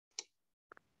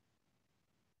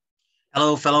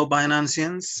Hello, fellow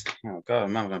Binanceans. Oh God,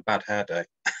 I'm having a bad hair day.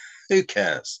 Who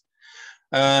cares?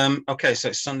 Okay, so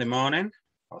it's Sunday morning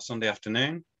or Sunday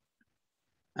afternoon,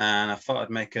 and I thought I'd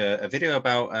make a video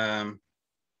about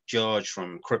George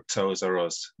from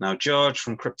Cryptosrus. Now, George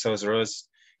from Cryptosrus,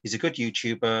 he's a good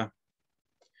YouTuber,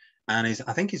 and I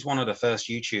think he's one of the first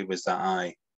YouTubers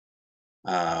that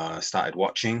I started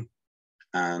watching,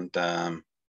 and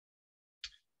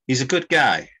he's a good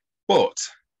guy. But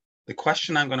the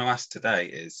question I'm going to ask today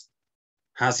is,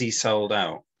 has he sold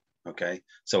out? Okay,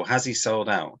 so has he sold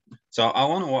out? So I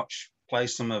want to play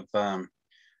some of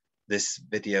this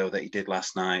video that he did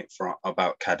last night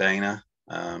about Cadena,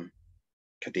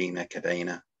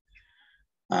 Cadena,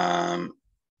 and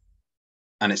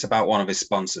it's about one of his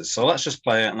sponsors. So let's just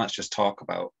play it and let's just talk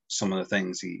about some of the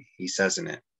things he says in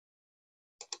it.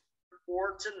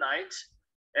 For tonight,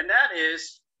 and that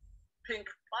is Pink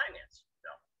Finance,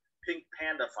 Pink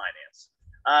Panda Finance.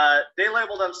 They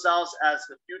label themselves as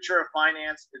the future of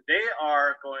finance. They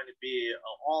are going to be an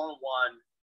all-in-one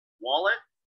wallet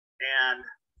and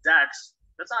DEX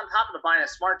that's on top of the Binance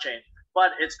Smart Chain,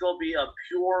 but it's going to be a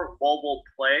pure mobile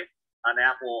play on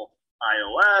Apple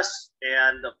iOS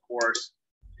and, of course.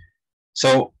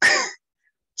 So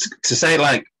to say,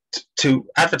 like, to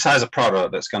advertise a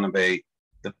product that's going to be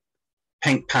the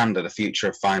Pink Panda, the future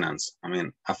of finance, I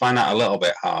mean, I find that a little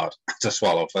bit hard to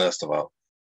swallow, first of all.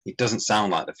 It doesn't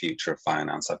sound like the future of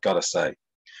finance, I've got to say.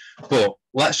 But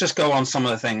let's just go on some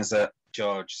of the things that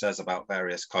George says about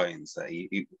various coins.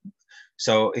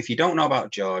 So if you don't know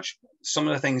about George, some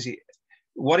of the things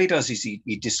what he does is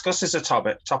he discusses a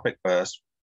topic first,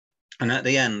 and at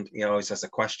the end he always has a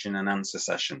question and answer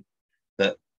session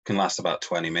that can last about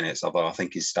 20 minutes, although I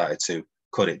think he's started to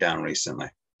cut it down recently.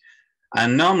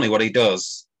 And normally what he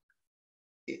does,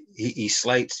 he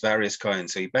slates various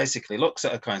coins. So he basically looks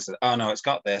at a coin and says, oh no, it's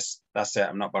got this, that's it,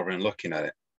 I'm not bothering looking at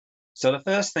it. So the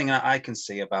first thing that I can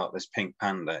see about this Pink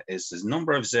Panda is there's a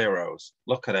number of zeros.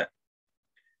 Look at it.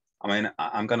 I mean,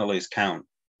 I'm going to lose count.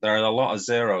 There are a lot of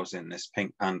zeros in this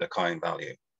Pink Panda coin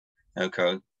value.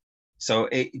 Okay. So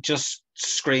it just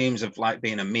screams of like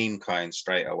being a meme coin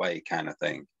straight away kind of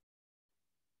thing.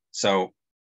 So,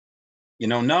 you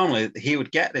know, normally he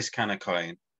would get this kind of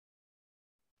coin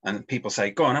and people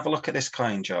say, go on, have a look at this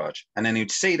coin, George. And then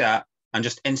he'd see that and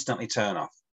just instantly turn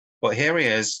off. But here he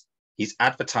is, he's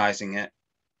advertising it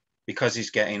because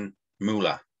he's getting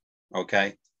moolah,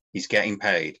 okay? He's getting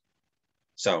paid.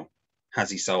 So has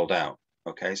he sold out?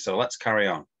 Okay, so let's carry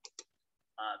on.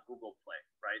 Google Play,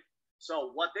 right?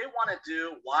 So what they want to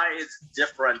do, why it's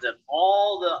different than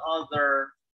all the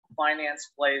other finance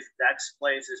plays, DEX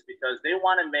plays, is because they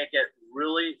want to make it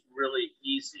really, really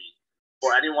easy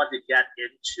for anyone to get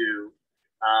into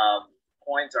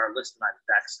coins that are listed on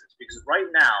DEXs. Because right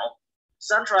now,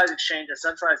 centralized exchanges,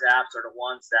 centralized apps are the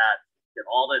ones that get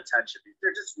all the attention.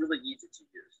 They're just really easy to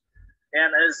use.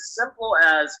 And as simple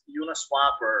as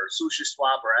Uniswap or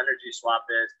SushiSwap or EnergySwap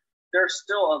is, there's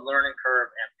still a learning curve,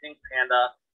 and Pink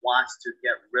Panda wants to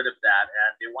get rid of that.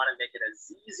 And they want to make it as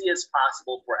easy as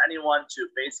possible for anyone to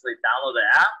basically download the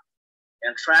app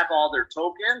and track all their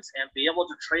tokens and be able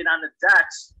to trade on the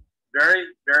DEX very,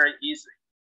 very easily.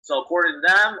 So according to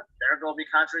them, they're going to be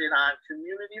concentrating on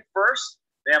community first.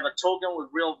 They have a token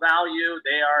with real value.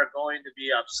 They are going to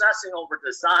be obsessing over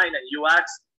design and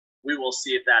UX. We will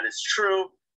see if that is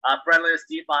true. Friendliest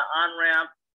DeFi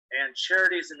on-ramp and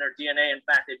charities in their DNA. In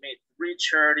fact, they made three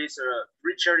charity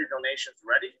donations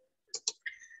ready.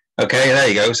 Okay, there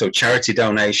you go. So charity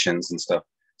donations and stuff.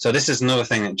 So this is another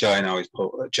thing that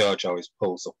George always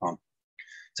pulls up on.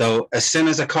 So as soon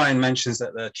as a coin mentions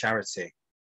that they're charity,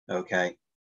 okay,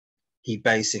 he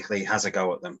basically has a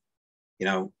go at them.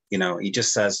 You know, he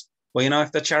just says, well, you know,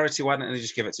 if they're charity, why don't they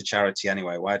just give it to charity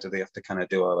anyway? Why do they have to kind of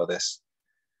do all of this?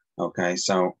 Okay,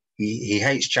 so he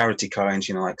hates charity coins,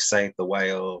 you know, like Save the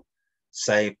Whale,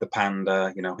 Save the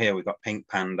Panda. You know, here we've got Pink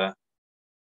Panda.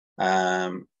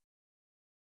 You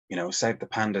know, Save the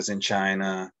Pandas in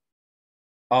China.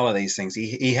 All of these things.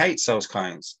 He hates those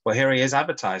coins, but here he is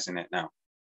advertising it now.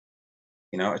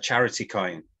 You know, a charity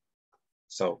coin.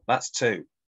 So that's two.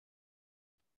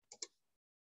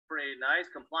 Pretty nice.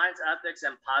 Compliance, ethics,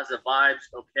 and positive vibes.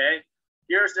 Okay.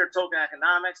 Here's their token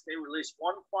economics. They released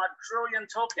 1 quadrillion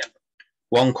token.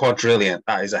 1 quadrillion.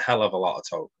 That is a hell of a lot of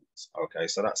tokens. Okay,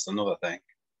 so that's another thing.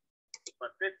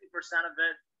 But 50% of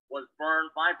it was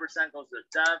burned. 5% goes to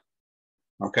dev.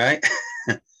 Okay.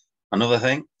 Another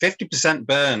thing. 50%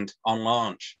 burned on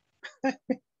launch.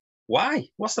 Why?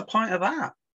 What's the point of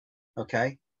that?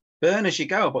 Okay. Burn as you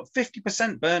go, but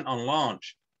 50% burnt on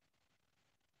launch.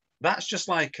 That's just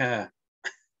like, it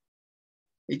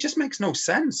just makes no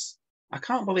sense. I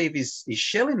can't believe he's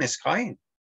shilling this coin.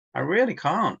 I really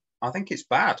can't. I think it's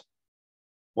bad.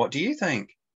 What do you think?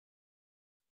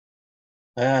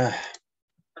 5%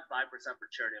 for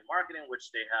charity and marketing,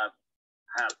 which they have.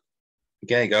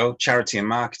 There you go. Charity and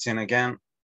marketing again.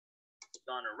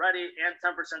 Done already, and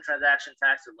 10% transaction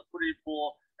tax and liquidity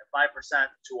pool, and 5%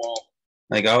 to all.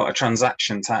 There you go. A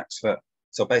transaction tax for.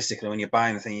 So basically, when you're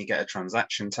buying the thing, you get a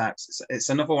transaction tax. It's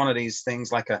another one of these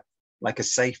things like a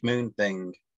Safe Moon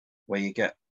thing, where you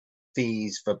get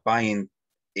fees for buying.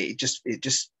 It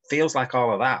just feels like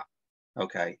all of that.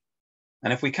 Okay,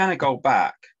 and if we kind of go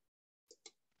back,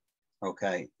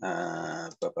 okay,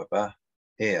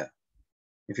 here,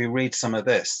 if you read some of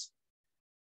this,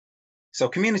 so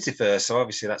community first. So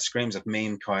obviously that screams of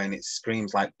meme coin. It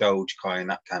screams like Dogecoin,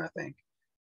 that kind of thing.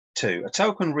 2, a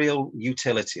token real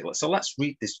utility. So let's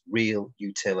read this real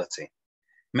utility.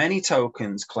 Many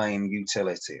tokens claim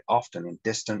utility, often in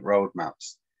distant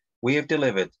roadmaps. We have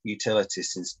delivered utility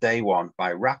since day one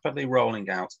by rapidly rolling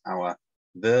out our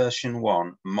version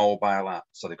 1 mobile app.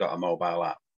 So they've got a mobile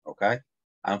app, okay?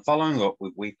 And following up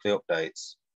with weekly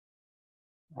updates.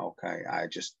 Okay,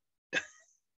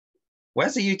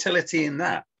 where's the utility in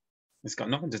that? It's got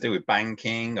nothing to do with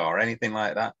banking or anything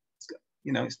like that.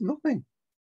 It's nothing.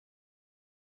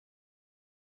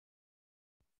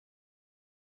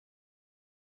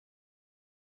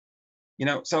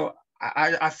 So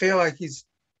I feel like he's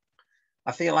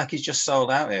just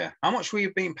sold out here. How much were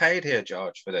you being paid here,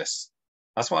 George, for this?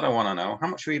 That's what I want to know. How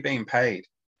much were you being paid?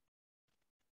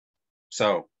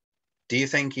 So, do you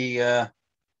think he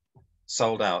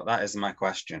sold out? That is my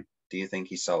question. Do you think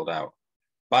he sold out?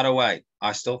 By the way,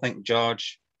 I still think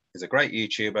George is a great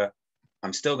YouTuber.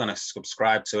 I'm still going to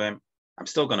subscribe to him. I'm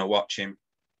still going to watch him,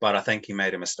 but I think he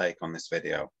made a mistake on this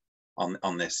video, on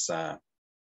this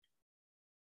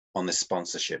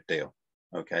sponsorship deal.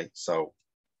 Okay, so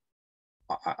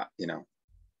I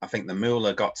think the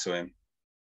moolah got to him.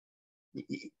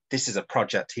 This is a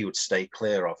project he would stay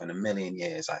clear of in a million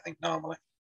years, I think, normally.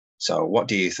 So what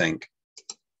do you think?